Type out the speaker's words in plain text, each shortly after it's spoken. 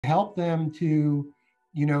help them to,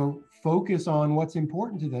 focus on what's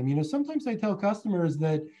important to them. Sometimes I tell customers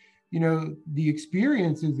that, the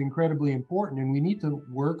experience is incredibly important and we need to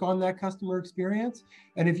work on that customer experience.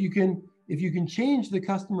 And if you can change the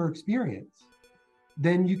customer experience,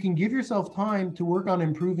 then you can give yourself time to work on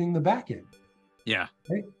improving the backend. Yeah.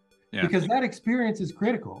 Right? Yeah. Because that experience is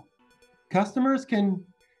critical. Customers can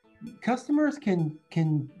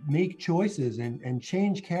make choices and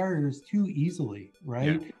change carriers too easily,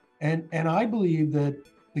 right? Yeah. And I believe that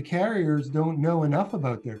the carriers don't know enough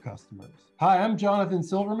about their customers. Hi, I'm Jonathan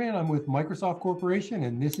Silverman. I'm with Microsoft Corporation,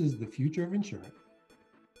 and this is the future of insurance.